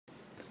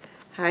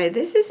Hi,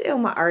 this is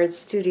Ilma Art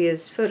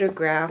Studio's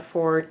photograph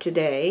for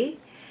today.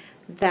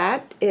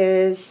 That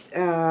is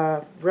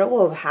a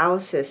row of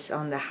houses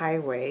on the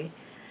highway,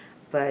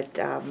 but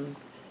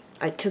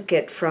I took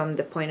it from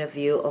the point of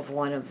view of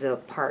one of the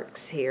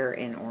parks here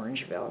in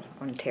Orangeville,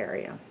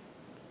 Ontario.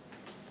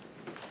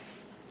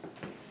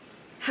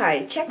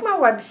 Hi, check my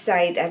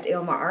website at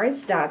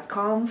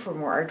ilmaarts.com for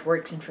more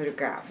artworks and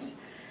photographs.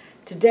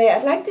 Today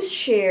I'd like to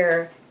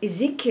share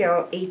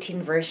Ezekiel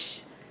 18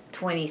 verse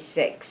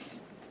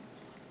 26.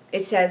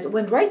 It says,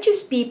 when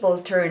righteous people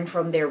turn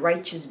from their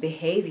righteous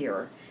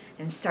behavior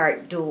and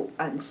start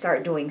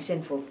doing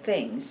sinful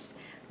things,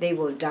 they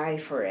will die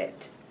for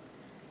it.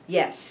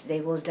 Yes, they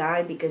will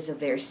die because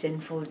of their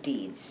sinful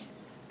deeds.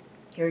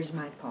 Here's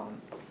my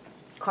poem.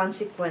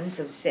 Consequence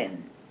of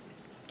sin.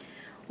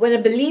 When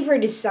a believer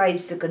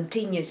decides to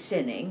continue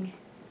sinning,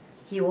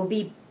 he will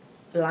be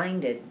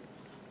blinded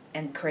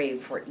and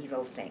crave for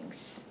evil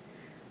things.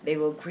 They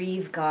will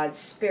grieve God's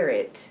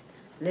Spirit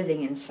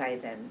living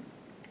inside them.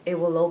 It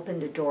will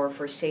open the door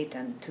for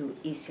Satan to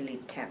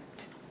easily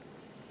tempt.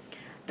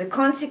 The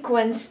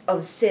consequence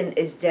of sin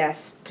is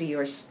death to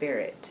your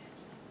spirit.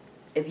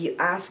 If you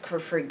ask for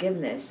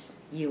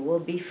forgiveness, you will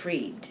be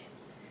freed.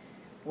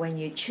 When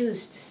you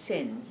choose to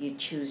sin, you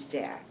choose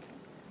death.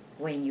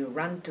 When you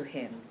run to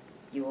Him,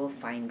 you will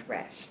find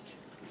rest.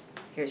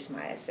 Here's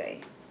my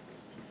essay.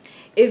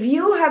 If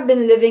you have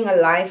been living a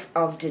life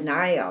of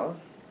denial,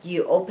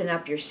 you open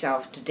up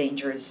yourself to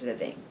dangerous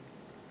living.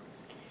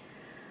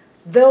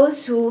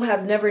 Those who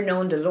have never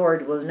known the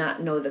Lord will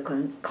not know the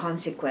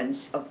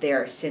consequence of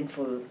their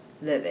sinful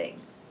living.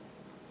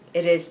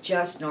 It is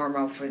just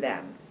normal for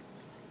them.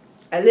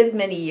 I lived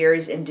many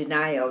years in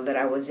denial that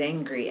I was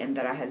angry and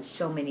that I had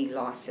so many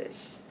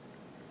losses.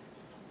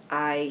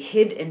 I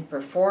hid in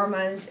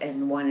performance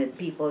and wanted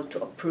people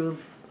to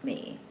approve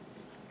me.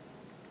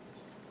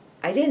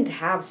 I didn't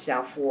have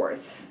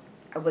self-worth.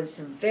 I was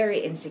a very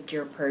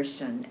insecure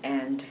person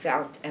and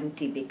felt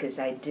empty because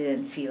I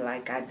didn't feel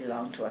like I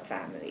belonged to a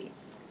family.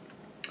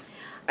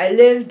 I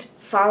lived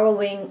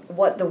following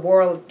what the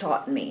world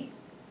taught me,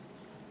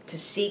 to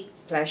seek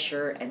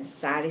pleasure and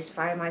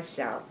satisfy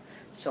myself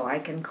so I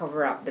can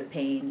cover up the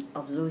pain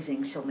of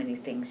losing so many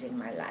things in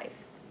my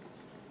life.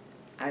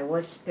 I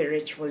was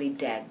spiritually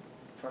dead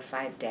for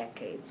 5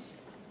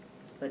 decades,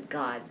 but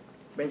God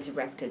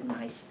resurrected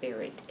my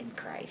spirit in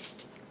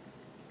Christ.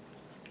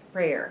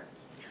 Prayer.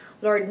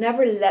 Lord,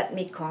 never let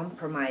me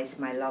compromise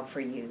my love for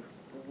you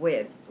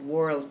with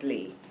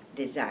worldly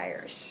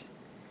desires.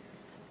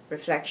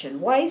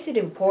 Reflection. Why is it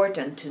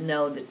important to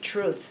know the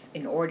truth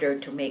in order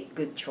to make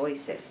good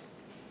choices?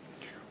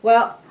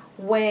 Well,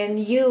 when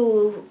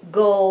you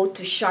go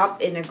to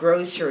shop in a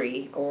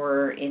grocery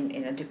or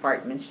in a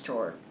department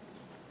store,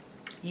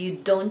 you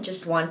don't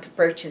just want to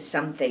purchase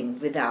something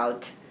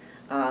without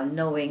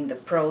knowing the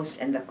pros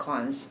and the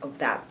cons of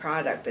that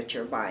product that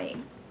you're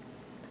buying.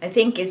 I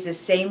think it's the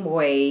same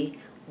way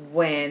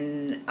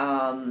when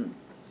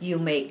you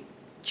make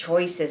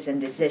choices and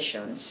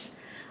decisions.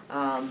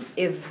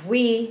 If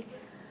we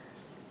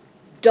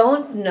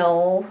don't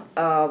know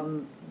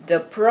the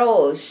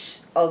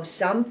pros of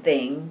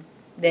something,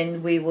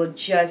 then we will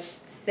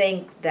just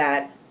think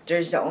that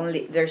there's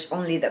only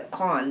the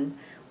con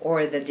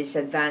or the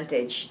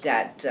disadvantage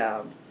that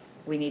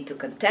we need to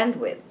contend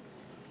with.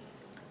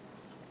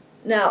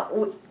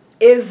 Now,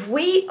 if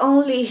we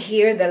only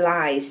hear the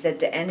lies that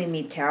the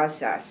enemy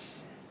tells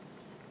us,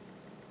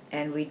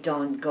 and we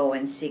don't go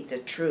and seek the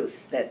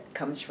truth that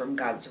comes from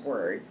God's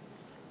Word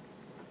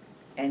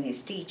and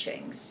His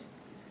teachings,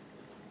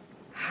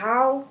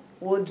 how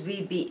would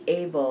we be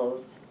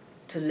able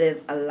to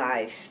live a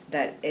life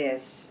that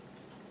is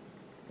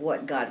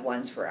what God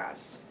wants for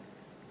us?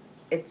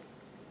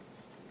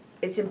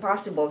 It's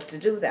impossible to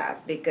do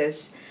that,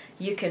 because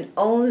you can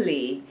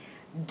only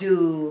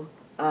do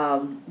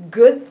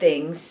good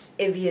things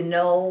if you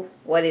know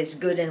what is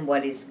good and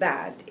what is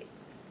bad.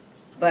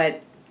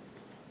 But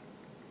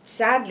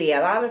sadly,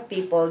 a lot of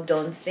people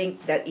don't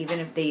think that even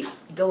if they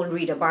don't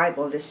read a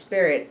Bible, the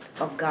Spirit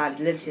of God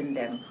lives in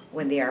them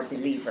when they are a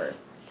believer.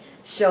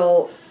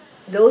 So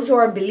those who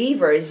are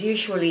believers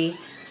usually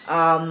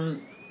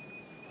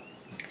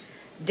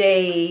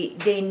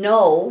they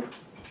know,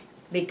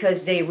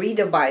 because they read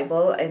the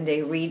Bible and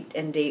they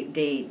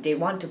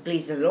want to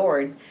please the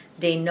Lord.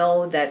 They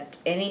know that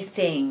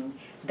anything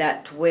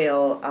that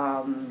will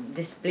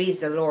displease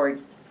the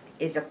Lord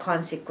is a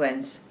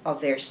consequence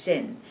of their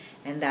sin,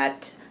 and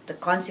that the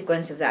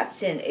consequence of that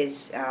sin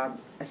is a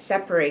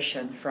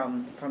separation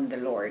from the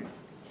Lord.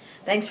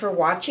 Thanks for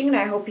watching, and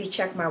I hope you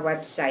check my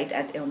website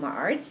at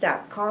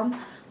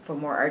ilmaarts.com for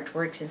more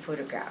artworks and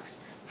photographs.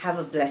 Have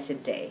a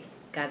blessed day.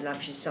 God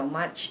loves you so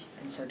much,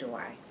 and so do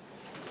I.